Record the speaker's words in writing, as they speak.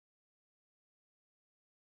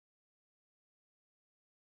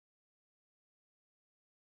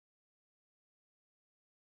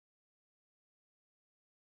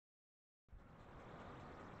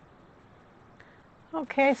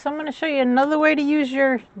Okay, so I'm going to show you another way to use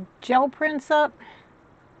your gel prints up.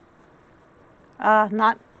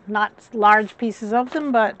 Not large pieces of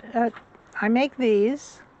them, but I make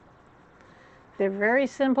these. They're very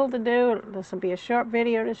simple to do. This will be a short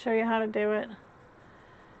video to show you how to do it.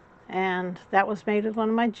 And that was made with one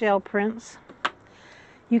of my gel prints.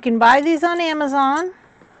 You can buy these on Amazon.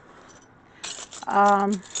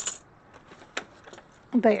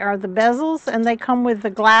 They are the bezels, and they come with the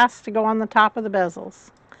glass to go on the top of the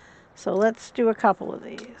bezels. So let's do a couple of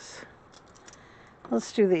these.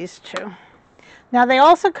 Let's do these two. Now they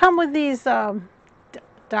also come with these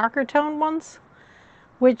darker tone ones,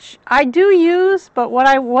 which I do use, but what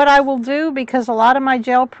I will do, because a lot of my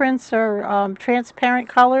gel prints are transparent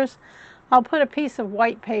colors, I'll put a piece of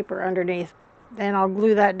white paper underneath, and I'll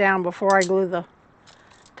glue that down before I glue the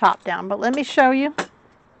top down. But let me show you.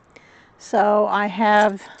 So I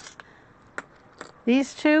have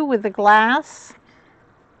these two with the glass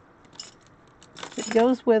that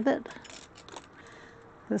goes with it.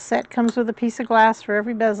 The set comes with a piece of glass for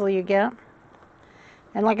every bezel you get.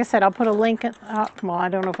 And like I said, I'll put a link, well, I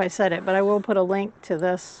don't know if I said it, but I will put a link to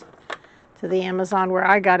this, to the Amazon where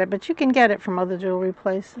I got it, but you can get it from other jewelry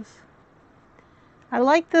places. I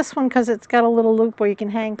like this one because it's got a little loop where you can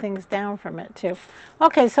hang things down from it too.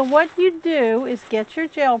 Okay, so what you do is get your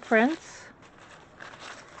gel prints,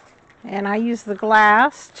 and I use the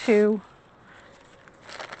glass to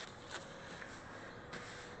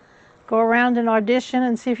go around and audition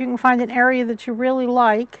and see if you can find an area that you really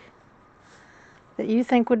like, that you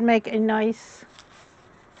think would make a nice.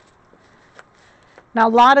 Now a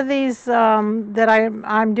lot of these that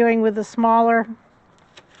I'm doing with the smaller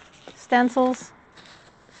stencils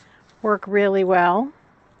work really well.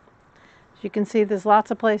 As you can see, there's lots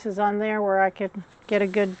of places on there where I could get a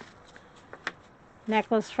good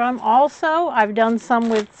necklace from. Also, I've done some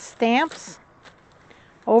with stamps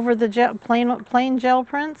over the plain gel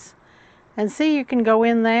prints, and see, you can go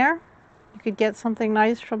in there. You could get something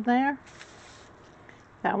nice from there.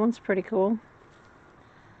 That one's pretty cool.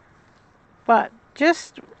 But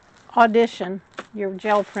just audition your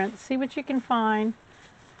gel prints, see what you can find,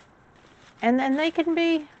 and then they can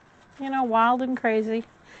be, you know, wild and crazy.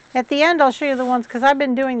 At the end, I'll show you the ones, because I've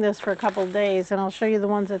been doing this for a couple of days, and I'll show you the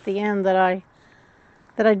ones at the end that I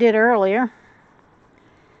did earlier.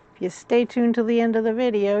 If you stay tuned to the end of the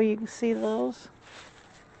video, you can see those.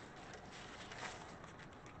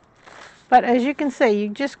 But as you can see, you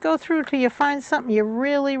just go through till you find something you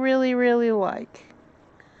really, really, really like.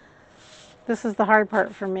 This is the hard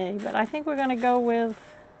part for me, but I think we're going to go with,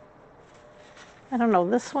 I don't know,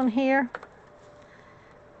 this one here,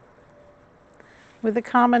 with the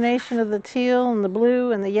combination of the teal and the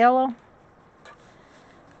blue and the yellow.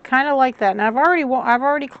 Kind of like that. Now I've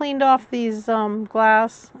already cleaned off these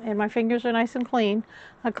glass, and my fingers are nice and clean.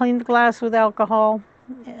 I cleaned the glass with alcohol,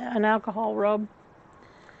 an alcohol rub,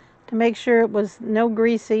 to make sure it was no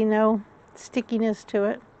greasy, no stickiness to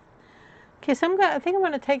it. Okay, so I think I'm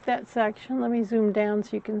going to take that section. Let me zoom down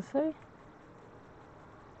so you can see.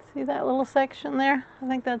 See that little section there? I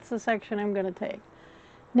think that's the section I'm going to take.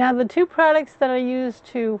 Now the two products that I use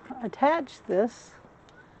to attach this,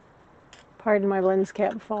 pardon my lens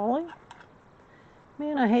cap falling.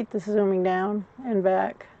 Man, I hate this zooming down and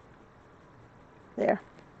back. There.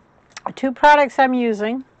 Two products I'm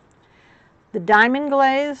using. The diamond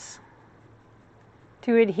glaze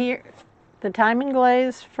to adhere, the diamond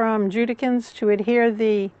glaze from Judikins to adhere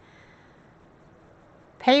the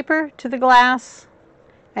paper to the glass,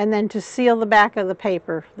 and then to seal the back of the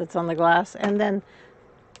paper that's on the glass. And then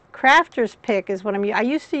Crafter's Pick is what I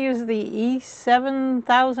used to use the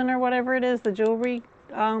E7000 or whatever it is, the jewelry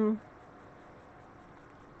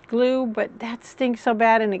glue, but that stinks so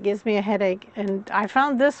bad and it gives me a headache. And I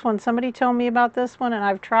found this one. Somebody told me about this one, and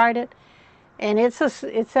I've tried it. And it says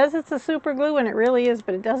it's a super glue, and it really is,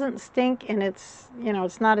 but it doesn't stink, and it's, you know,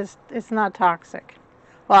 it's not toxic.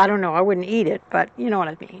 Well, I don't know. I wouldn't eat it, but you know what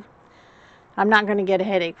I mean. I'm not going to get a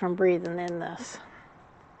headache from breathing in this.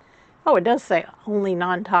 Oh, it does say only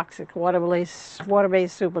non-toxic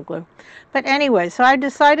water-based super glue. But anyway, so I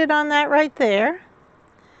decided on that right there.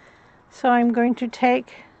 So I'm going to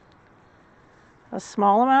take a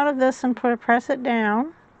small amount of this and press it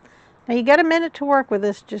down. Now you got a minute to work with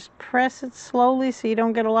this. Just press it slowly so you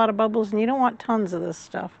don't get a lot of bubbles, and you don't want tons of this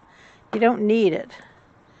stuff. You don't need it.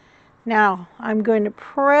 Now I'm going to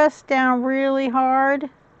press down really hard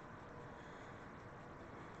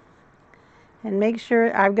and make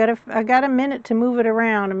sure I got a minute to move it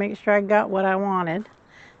around and make sure I got what I wanted.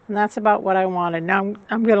 And that's about what I wanted. Now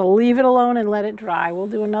I'm going to leave it alone and let it dry. We'll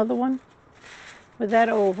do another one with that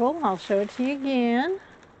oval. I'll show it to you again.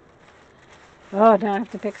 Oh, now I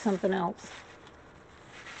have to pick something else.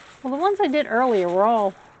 Well, the ones I did earlier were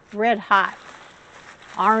all red hot.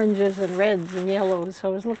 Oranges and reds and yellows, so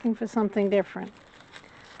I was looking for something different.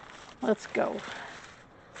 Let's go.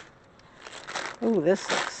 Ooh, this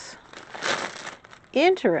looks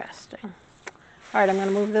interesting. All right, I'm going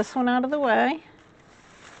to move this one out of the way.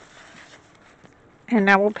 And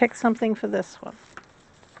now we'll pick something for this one.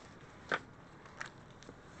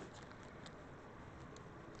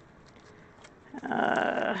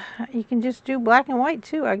 You can just do black and white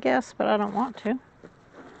too, I guess, but I don't want to.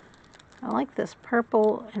 I like this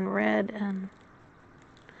purple and red, and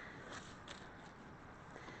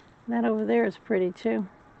that over there is pretty too.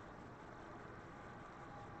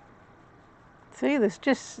 See, this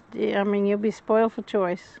just, I mean, you'll be spoiled for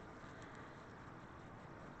choice.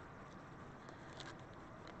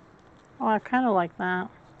 Oh, I kind of like that.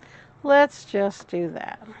 Let's just do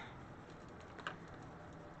that.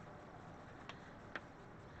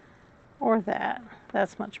 Or that.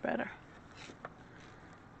 That's much better.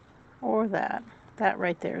 Or that. That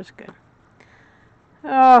right there is good.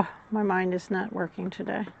 Oh, my mind is not working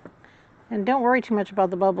today. And don't worry too much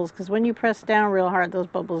about the bubbles, because when you press down real hard, those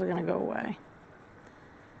bubbles are going to go away.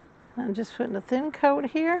 I'm just putting a thin coat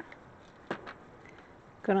here.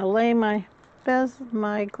 Going to lay my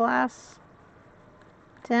glass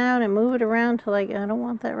down and move it around till I don't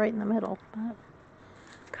want that right in the middle, but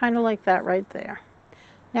kind of like that right there.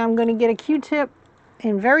 Now I'm going to get a Q-tip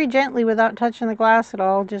and very gently, without touching the glass at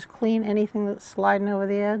all, just clean anything that's sliding over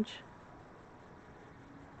the edge.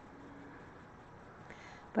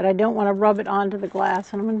 But I don't want to rub it onto the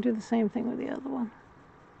glass, and I'm going to do the same thing with the other one.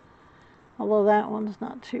 Although that one's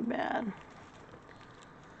not too bad.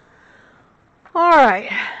 All right,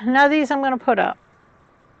 now these I'm going to put up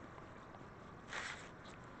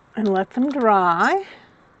and let them dry.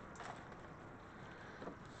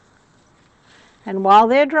 And while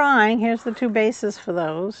they're drying, here's the two bases for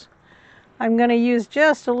those. I'm going to use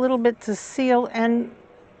just a little bit to seal, and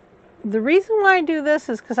the reason why I do this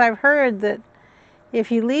is because I've heard that if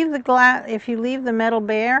you leave the metal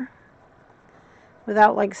bare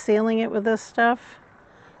without like sealing it with this stuff,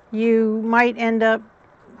 you might end up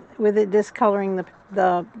with it discoloring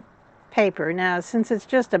the paper. Now, since it's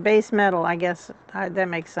just a base metal, I guess that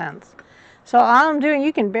makes sense. So all I'm doing,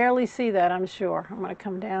 you can barely see that, I'm sure. I'm going to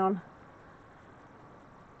come down.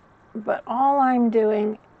 But all I'm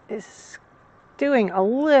doing is doing a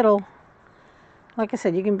little, like I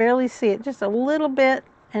said, you can barely see it, just a little bit,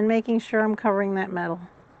 and making sure I'm covering that metal.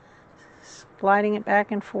 Sliding it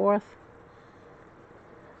back and forth.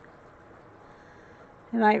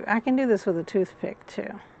 And I can do this with a toothpick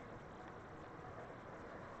too.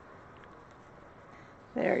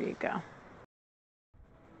 There you go.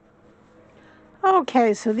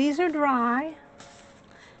 Okay, so these are dry.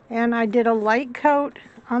 And I did a light coat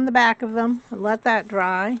on the back of them and let that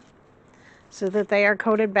dry so that they are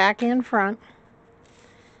coated back and front.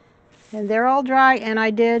 And they're all dry, and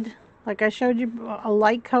I did, like I showed you, a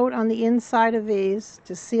light coat on the inside of these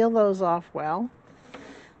to seal those off well.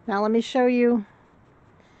 Now let me show you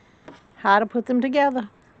how to put them together.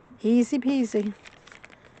 Easy peasy.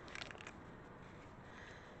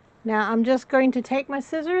 Now I'm just going to take my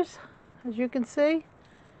scissors, as you can see,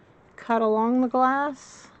 cut along the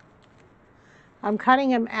glass. I'm cutting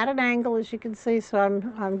them at an angle, as you can see, so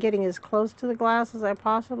I'm getting as close to the glass as I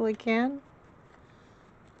possibly can.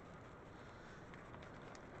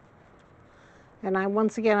 And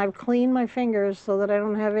once again, I've cleaned my fingers so that I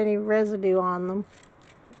don't have any residue on them.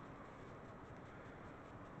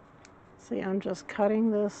 See, I'm just cutting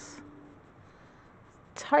this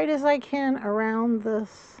tight as I can around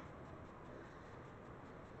this.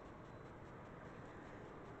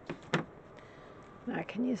 Now,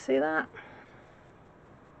 can you see that?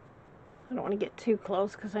 I don't want to get too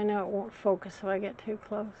close because I know it won't focus if I get too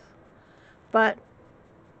close. But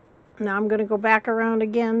now I'm going to go back around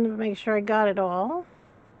again to make sure I got it all.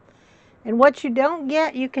 And what you don't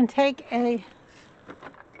get, you can take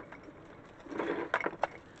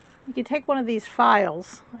one of these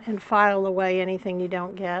files and file away anything you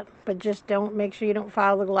don't get. But just make sure you don't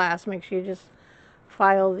file the glass. Make sure you just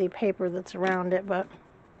file the paper that's around it. But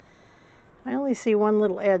I only see one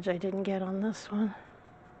little edge I didn't get on this one.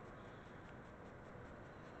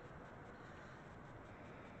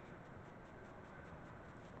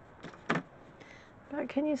 But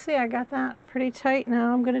can you see I got that pretty tight?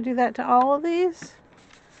 Now I'm going to do that to all of these.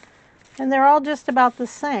 And they're all just about the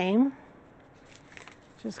same.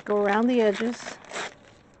 Just go around the edges.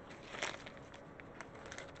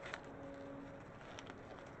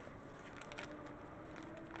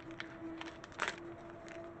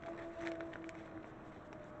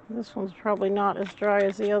 This one's probably not as dry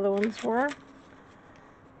as the other ones were.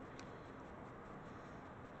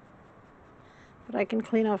 But I can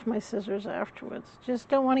clean off my scissors afterwards. Just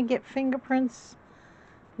don't want to get fingerprints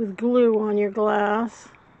with glue on your glass.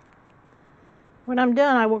 When I'm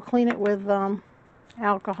done, I will clean it with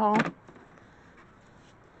alcohol.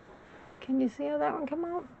 Can you see how that one came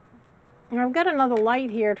out? And I've got another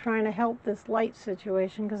light here trying to help this light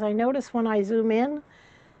situation, because I notice when I zoom in,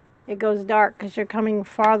 it goes dark because you're coming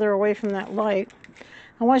farther away from that light.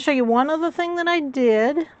 I want to show you one other thing that I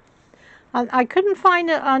did. I couldn't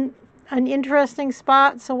find an interesting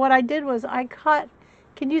spot, so what I did was I cut,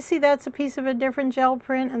 can you see that's a piece of a different gel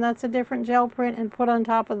print, and that's a different gel print, and put on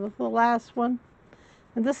top of the last one.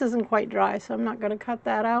 And this isn't quite dry, so I'm not going to cut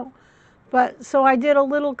that out. But so I did a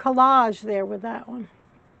little collage there with that one.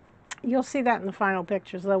 You'll see that in the final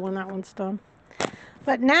pictures though when that one's done.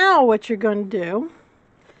 But now what you're going to do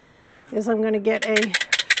is I'm going to get a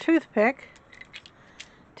toothpick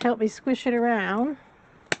to help me squish it around.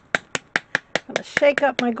 I'm going to shake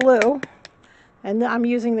up my glue, and I'm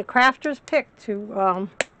using the crafter's pick to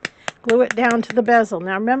glue it down to the bezel.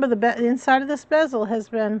 Now remember, the inside of this bezel has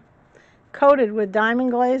been coated with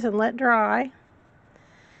diamond glaze and let dry.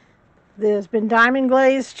 There's been diamond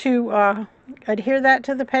glaze to adhere that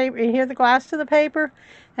to the paper, adhere the glass to the paper,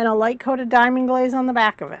 and a light coated diamond glaze on the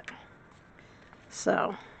back of it.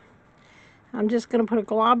 So I'm just going to put a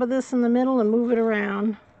glob of this in the middle and move it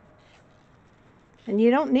around. And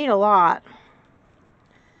you don't need a lot.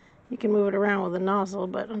 You can move it around with a nozzle,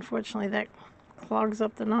 but unfortunately that clogs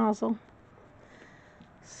up the nozzle.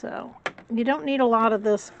 So you don't need a lot of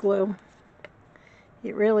this glue.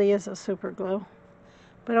 It really is a super glue.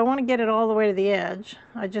 But I want to get it all the way to the edge.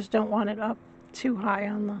 I just don't want it up too high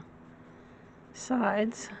on the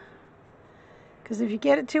sides. Because if you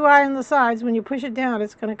get it too high on the sides, when you push it down,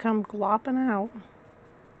 it's going to come glopping out.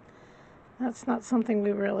 That's not something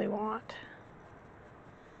we really want.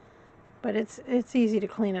 But it's easy to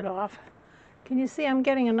clean it off. Can you see I'm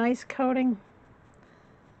getting a nice coating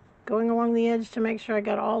going along the edge to make sure I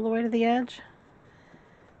got all the way to the edge?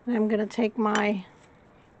 And I'm going to take my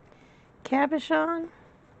cabochon.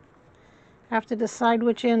 I have to decide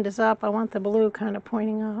which end is up. I want the blue kind of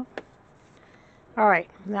pointing up. Alright,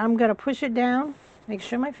 now I'm going to push it down. Make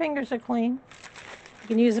sure my fingers are clean. You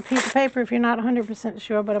can use a piece of paper if you're not 100%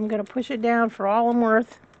 sure, but I'm going to push it down for all I'm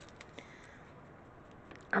worth.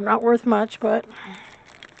 I'm not worth much, but...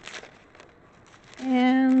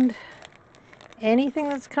 And anything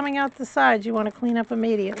that's coming out the sides you want to clean up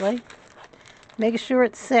immediately. Make sure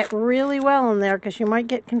it's set really well in there, because you might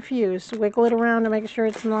get confused. Wiggle it around to make sure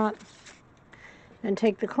it's not. And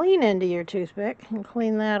take the clean end of your toothpick and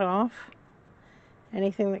clean that off.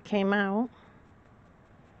 Anything that came out.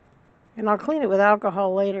 And I'll clean it with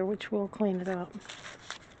alcohol later, which will clean it up.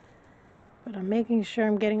 But I'm making sure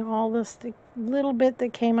I'm getting all this little bit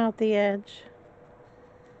that came out the edge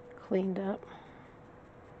cleaned up.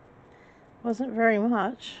 Wasn't very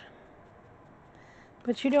much.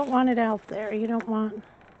 But you don't want it out there. You don't want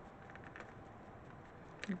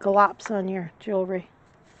glops on your jewelry.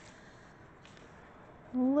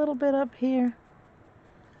 A little bit up here.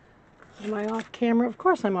 Am I off camera? Of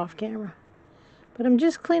course I'm off camera. But I'm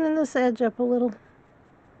just cleaning this edge up a little.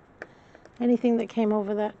 Anything that came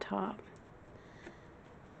over that top.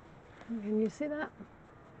 Can you see that?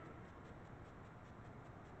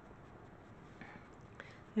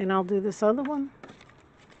 And I'll do this other one.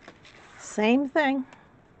 Same thing.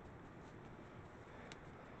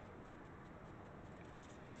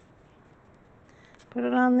 Put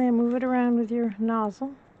it on there, move it around with your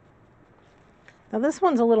nozzle. Now this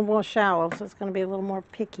one's a little more shallow, so it's going to be a little more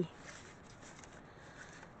picky.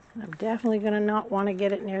 And I'm definitely going to not want to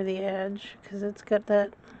get it near the edge, because it's got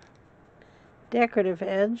that decorative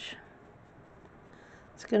edge.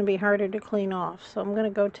 It's going to be harder to clean off. So I'm going to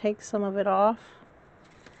go take some of it off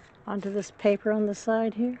onto this paper on the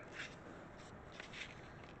side here.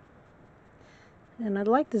 And I'd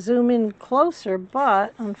like to zoom in closer,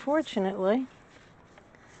 but unfortunately,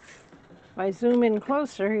 if I zoom in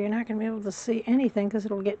closer, you're not going to be able to see anything because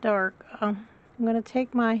it'll get dark. I'm going to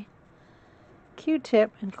take my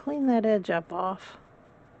Q-tip and clean that edge up off.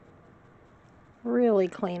 Really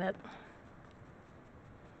clean it.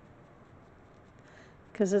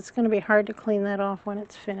 Because it's going to be hard to clean that off when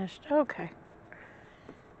it's finished. Okay.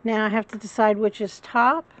 Now I have to decide which is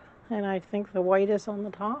top, and I think the white is on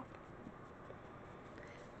the top.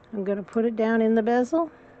 I'm going to put it down in the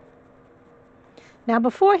bezel. Now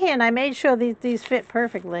beforehand I made sure these fit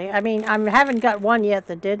perfectly. I mean, I haven't got one yet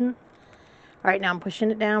that didn't. Alright, now I'm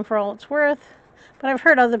pushing it down for all it's worth. But I've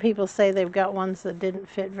heard other people say they've got ones that didn't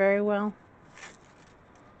fit very well.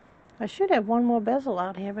 I should have one more bezel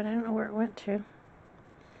out here, but I don't know where it went to.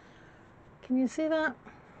 Can you see that?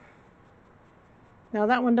 Now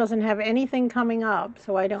that one doesn't have anything coming up,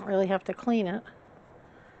 so I don't really have to clean it.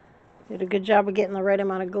 Did a good job of getting the right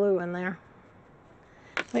amount of glue in there.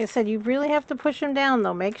 Like I said, you really have to push them down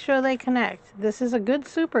though. Make sure they connect. This is a good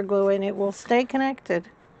super glue and it will stay connected.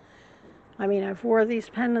 I mean, I've wore these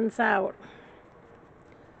pendants out.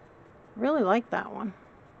 Really like that one.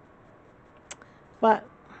 But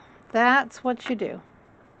that's what you do.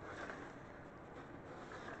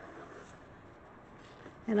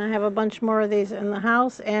 And I have a bunch more of these in the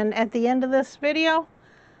house. And at the end of this video,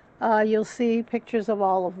 you'll see pictures of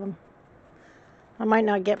all of them. I might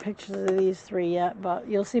not get pictures of these 3 yet, but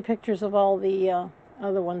you'll see pictures of all the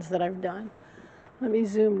other ones that I've done. Let me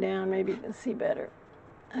zoom down. Maybe you can see better.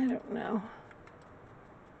 I don't know.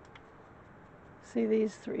 See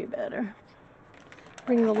these 3 better.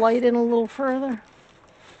 Bring the light in a little further.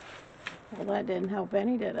 Well, that didn't help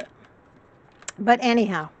any, did it? But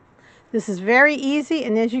anyhow, this is very easy,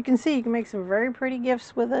 and as you can see, you can make some very pretty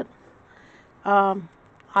gifts with it.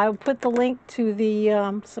 I'll put the link to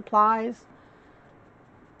the supplies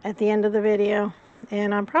at the end of the video,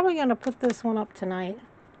 and I'm probably going to put this one up tonight.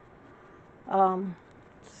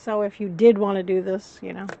 So if you did want to do this,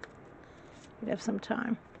 you know, you'd have some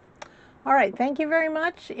time. All right, thank you very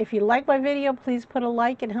much. If you like my video, please put a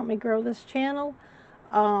like and help me grow this channel.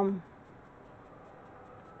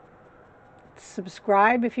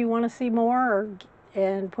 Subscribe if you want to see more,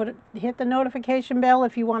 and hit the notification bell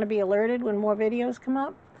if you want to be alerted when more videos come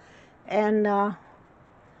up. And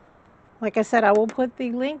like I said, I will put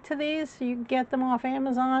the link to these so you can get them off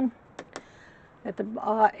Amazon at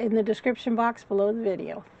in the description box below the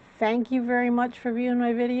video. Thank you very much for viewing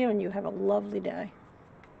my video, and you have a lovely day.